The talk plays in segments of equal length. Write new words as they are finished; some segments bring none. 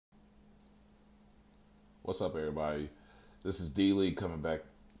What's up, everybody? This is D Lee coming back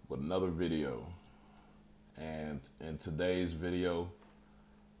with another video. And in today's video,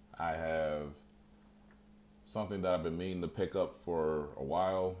 I have something that I've been meaning to pick up for a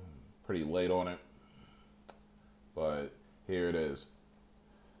while. Pretty late on it, but here it is.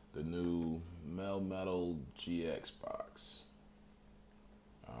 The new Melmetal GX box.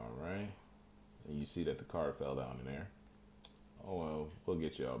 Alright. And you see that the card fell down in there. Oh well, we'll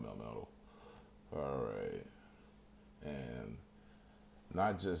get you out, Melmetal. Alright. And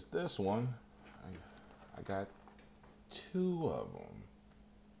not just this one. I got two of them.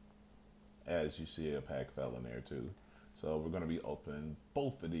 As you see, a pack fell in there too. So we're going to be opening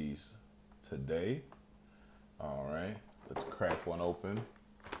both of these today. Alright. Let's crack one open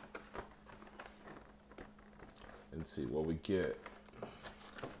and see what we get.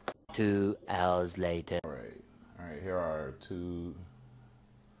 2 hours later. Alright, here are two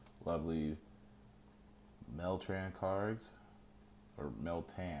lovely Meltran cards, or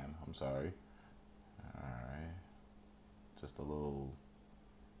Meltan, I'm sorry. Alright, just a little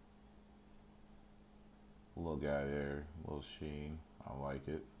guy there, little sheen, I like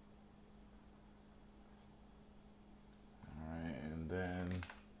it. Alright, and then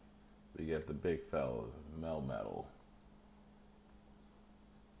we get the big fella, Melmetal.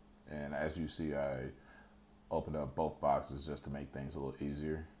 And as you see, I opened up both boxes just to make things a little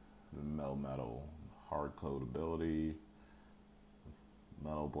easier. The Melmetal hard code ability,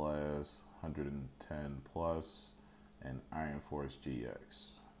 Metal Blast, 110 plus, and Iron Force GX.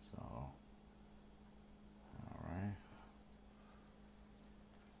 So, alright.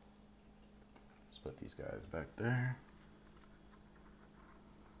 Let's put these guys back there.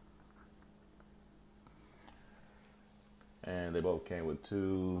 And they both came with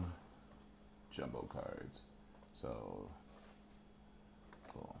two jumbo cards. So,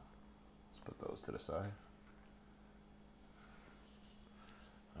 cool. Let's put those to the side.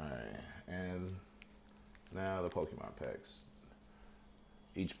 Alright, and now the Pokemon packs.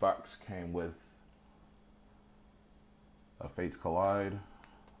 Each box came with a Fates Collide,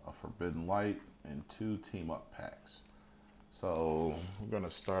 a Forbidden Light, and two Team Up packs. So, we're going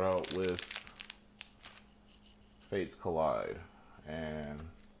to start out with Fates Collide. And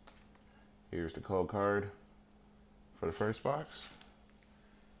here's the code card for the first box.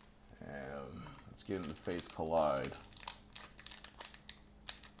 And let's get into Fates Collide.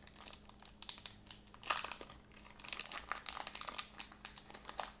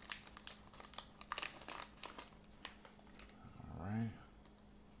 Alright.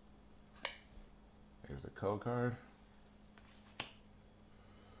 Here's the code card.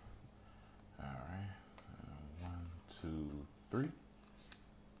 Alright. 1, 2, 3.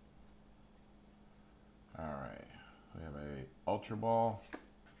 Alright. We have a Ultra Ball,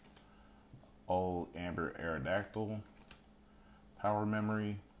 Old Amber Aerodactyl, Power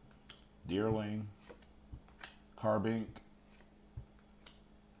Memory, Deerling, Carbink,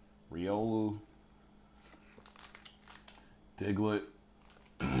 Riolu, Diglett,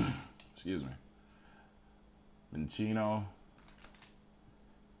 excuse me, Minchino,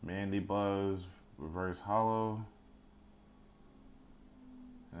 Mandy Buzz, Reverse Hollow,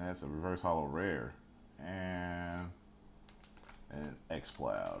 and that's a Reverse Hollow rare, and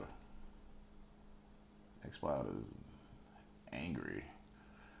X-Cloud. X-Cloud is angry.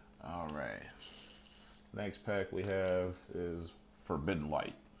 Alright. Next pack we have is Forbidden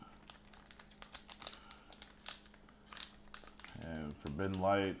Light. And Forbidden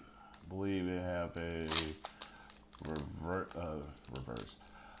Light, I believe they have a reverse.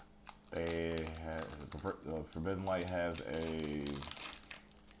 Forbidden Light has a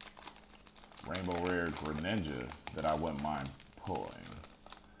Rainbow Rare Greninja that I wouldn't mind pulling.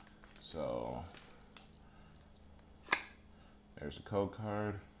 So there's a code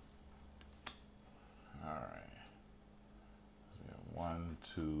card. Alright. So 1,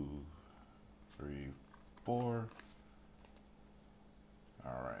 2, 3, 4.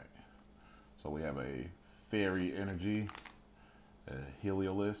 Alright. So we have a Fairy Energy, a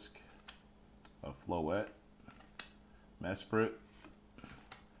Heliolisk, a Floette, Mesprit,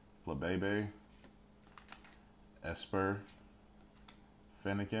 Flabebe, Esper,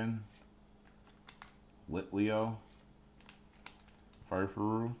 Fennekin, Litleo,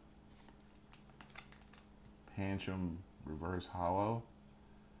 Furfuru, Pancham Reverse Hollow,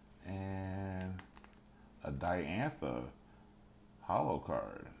 and a Diantha Hollow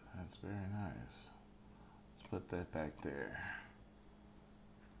card. That's very nice. Let's put that back there.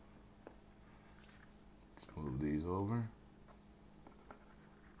 Let's move these over.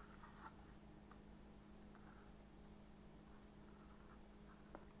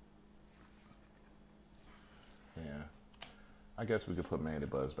 I guess we could put Mandy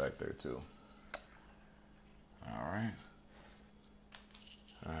Buzz back there too. Alright.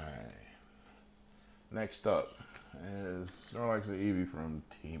 Alright. Next up is Snorlax and Eevee from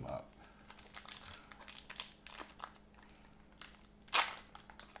Team Up.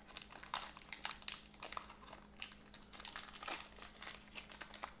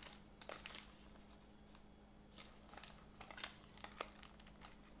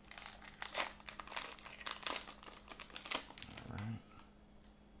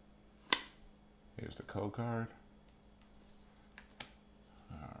 Here's the code card.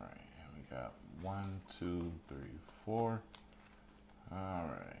 All right, and we got 1, 2, 3, 4. All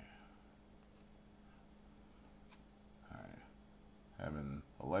right. All right. Having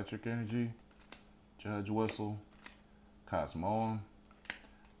Electric Energy, Judge Whistle, Cosmoem,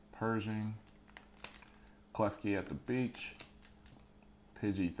 Pershing, Klefki at the beach,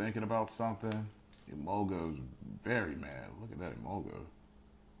 Pidgey thinking about something. Emolgo's very mad. Look at that Emolgo.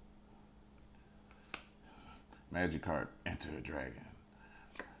 Magikarp, Enter a Dragon.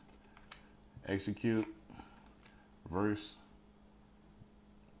 Execute, Reverse,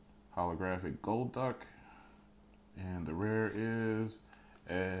 Holographic Golduck, and the rare is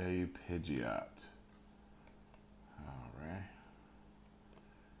a Pidgeot. Alright.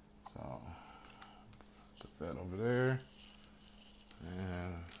 So, put that over there.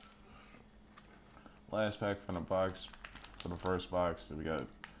 And last pack from the box, for the first box, we got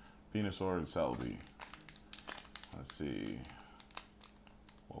Venusaur and Celebi. Let's see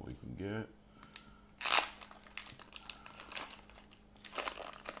what we can get.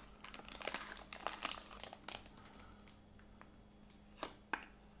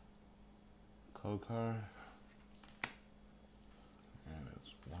 Code card. And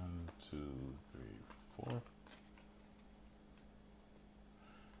it's 1, 2, 3, 4.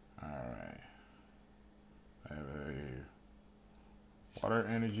 Alright. I have a Water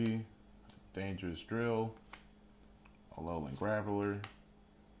Energy, Dangerous Drill, Alolan Graveler,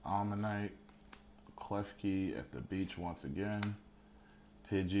 Almanite, Klefki at the beach once again,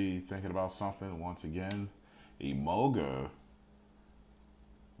 Pidgey thinking about something once again, Emolga,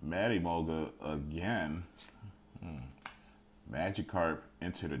 Mad Emolga again, Magikarp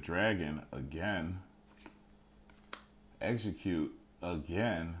Enter the Dragon again, Execute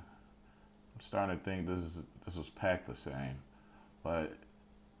again. I'm starting to think this was packed the same, but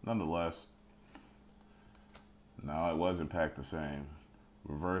nonetheless. No, it wasn't packed the same.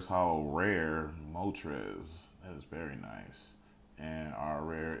 Reverse Hollow Rare, Moltres. That is very nice. And our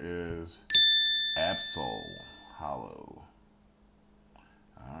rare is Absol Hollow.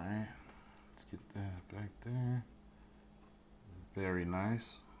 Alright. Let's get that back there. Very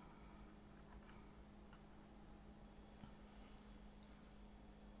nice.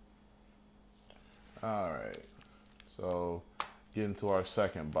 Alright. So, get into our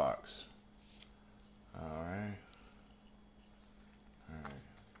second box. Alright. Alright.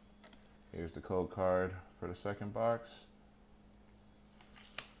 Here's the code card for the second box.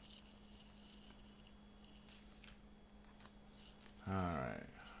 Alright.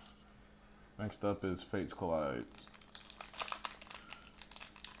 Next up is Fates Collide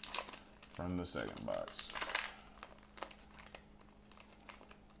from the second box.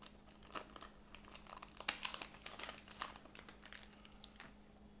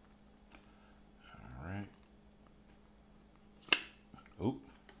 Alright. Oop.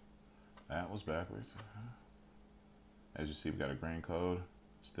 That was backwards. As you see, we got a green code.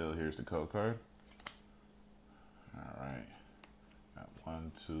 Still, here's the code card. Alright. Got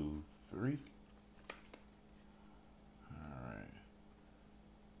 1, 2, 3. Alright.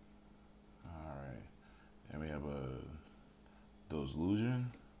 Alright. And we have a Dozlusion,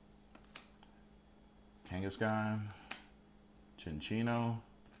 Kangaskhan, Chinchino,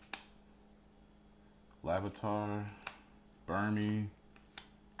 Lavatar, Burmy,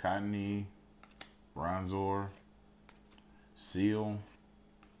 Cottony, Bronzor, Seal,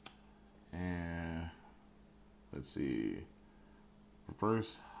 and let's see,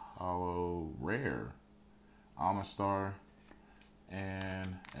 Reverse Hollow Rare, Amistar,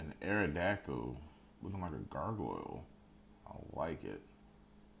 and an Aerodactyl looking like a gargoyle. I like it.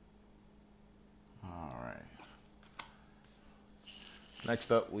 Alright.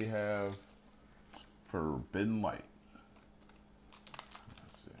 Next up we have Forbidden Light.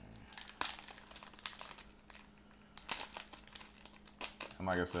 Let's see. And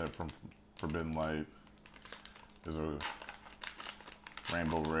like I said, from Forbidden Light, there's a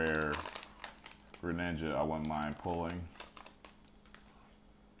Rainbow Rare Greninja I wouldn't mind pulling.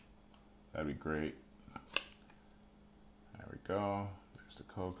 That'd be great. There we go. There's the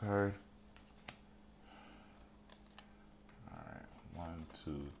code card. Alright.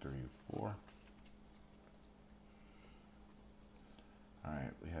 2, 3, 4. All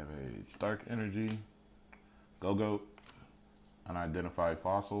right, we have a Dark Energy, Go-Goat, Unidentified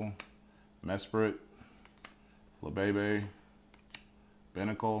Fossil, Mesprit, Flabebe,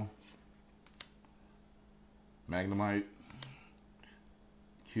 Binnacle, Magnemite,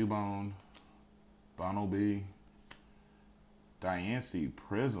 Cubone, Bonobee, Diancie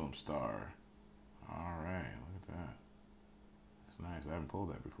Prism Star. All right, look at that. That's nice. I haven't pulled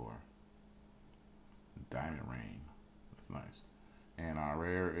that before. Diamond Rain. That's nice. And our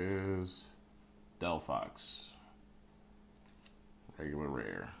rare is Delphox. Regular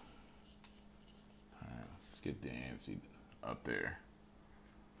rare. All right, let's get Diancie up there.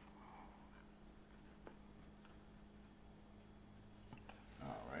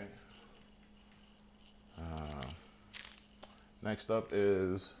 All right. Next up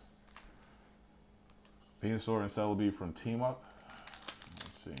is Venusaur and Celebi from Team Up.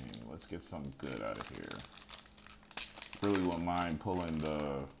 Let's see. Let's get something good out of here. Really wouldn't mind pulling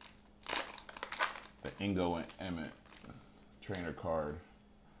the Ingo and Emmett trainer card.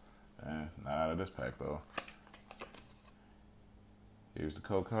 Not out of this pack though. Here's the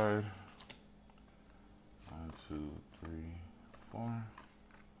code card. 1, 2, 3, 4.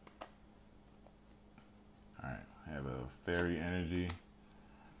 Alright, I have a Fairy Energy,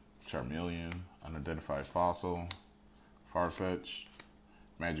 Charmeleon, Unidentified Fossil, Farfetch,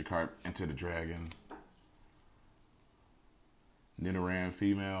 Magikarp, Enter the Dragon, Nidoran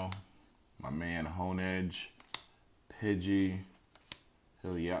Female, my man Honedge, Pidgey,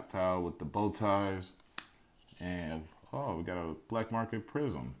 Helioptile with the bow ties, and oh, we got a Black Market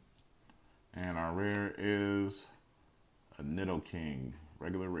Prism. And our rare is a Nidoking,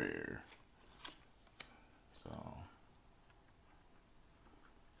 regular rare. So,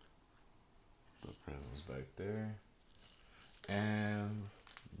 the prisms back there. And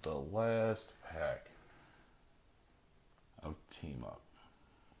the last pack of Team Up.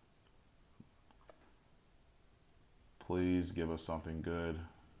 Please give us something good.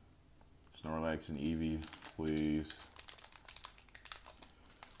 Snorlax and Eevee, please.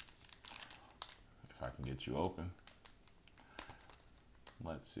 If I can get you open.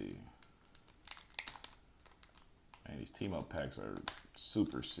 Let's see. Man, these Team Up packs are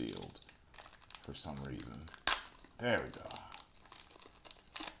super sealed for some reason. There we go.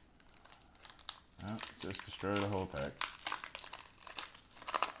 Oh, just destroy the whole pack.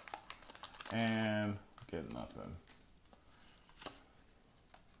 And get nothing.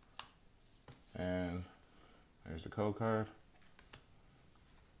 And there's the code card.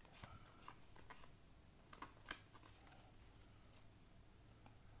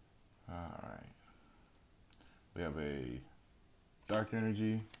 All right. We have a Dark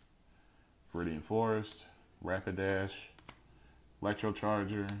Energy, Viridian Forest, Rapidash, Electro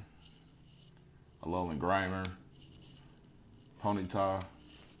Charger, Alolan Grimer, Ponyta,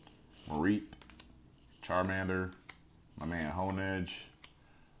 Mareep, Charmander, my man Honedge,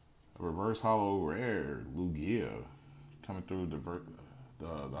 a reverse holo rare, Lugia, coming through the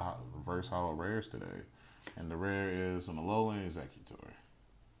reverse holo rares today. And the rare is an Alolan Executor.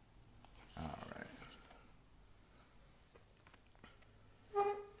 All right.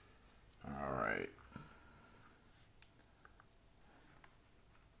 All right.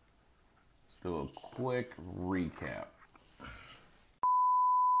 Let's do a quick recap.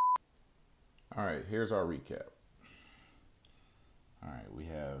 All right, here's our recap. All right, we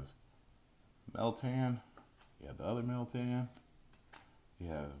have Meltan. You have the other Meltan. You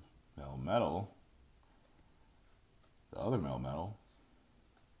have Melmetal. The other Melmetal.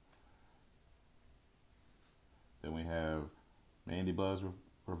 Then we have Mandibuzz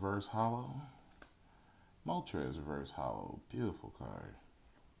Reverse Holo. Moltres Reverse Holo. Beautiful card.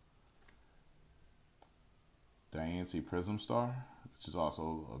 Diancie Prism Star, which is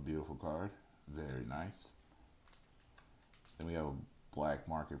also a beautiful card. Very nice. Then we have a Black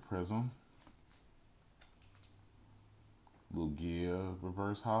Market Prism. Lugia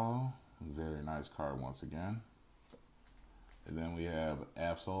Reverse Holo. Very nice card once again. And then we have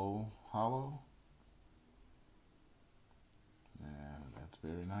Absol Holo. And that's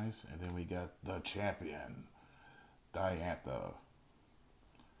very nice. And then we got the champion, Diantha,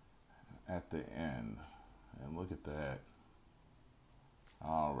 at the end. And look at that.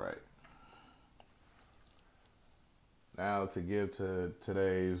 All right. Now to give to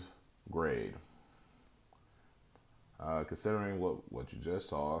today's grade. Considering what you just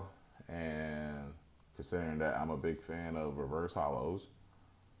saw, and considering that I'm a big fan of reverse holos,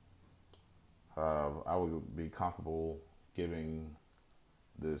 I would be comfortable giving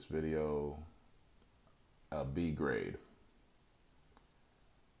this video a B grade.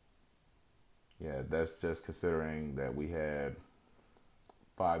 Yeah, that's just considering that we had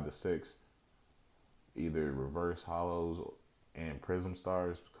 5 to 6 either reverse hollows and prism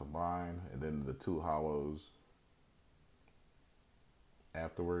stars combined, and then the 2 hollows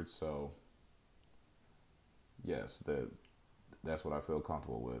afterwards. So yes, that's what I feel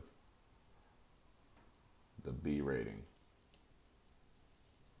comfortable with. The B rating.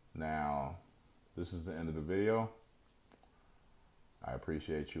 Now, this is the end of the video. I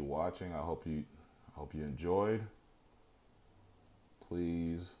appreciate you watching. I hope you enjoyed.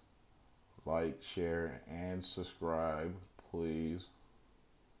 Please like, share, and subscribe. Please.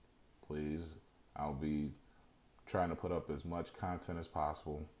 I'll be trying to put up as much content as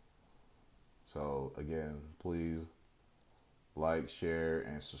possible. So again, please like, share,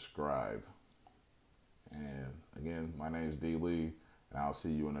 and subscribe. And again, my name is D. Lee, and I'll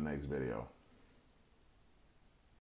see you in the next video.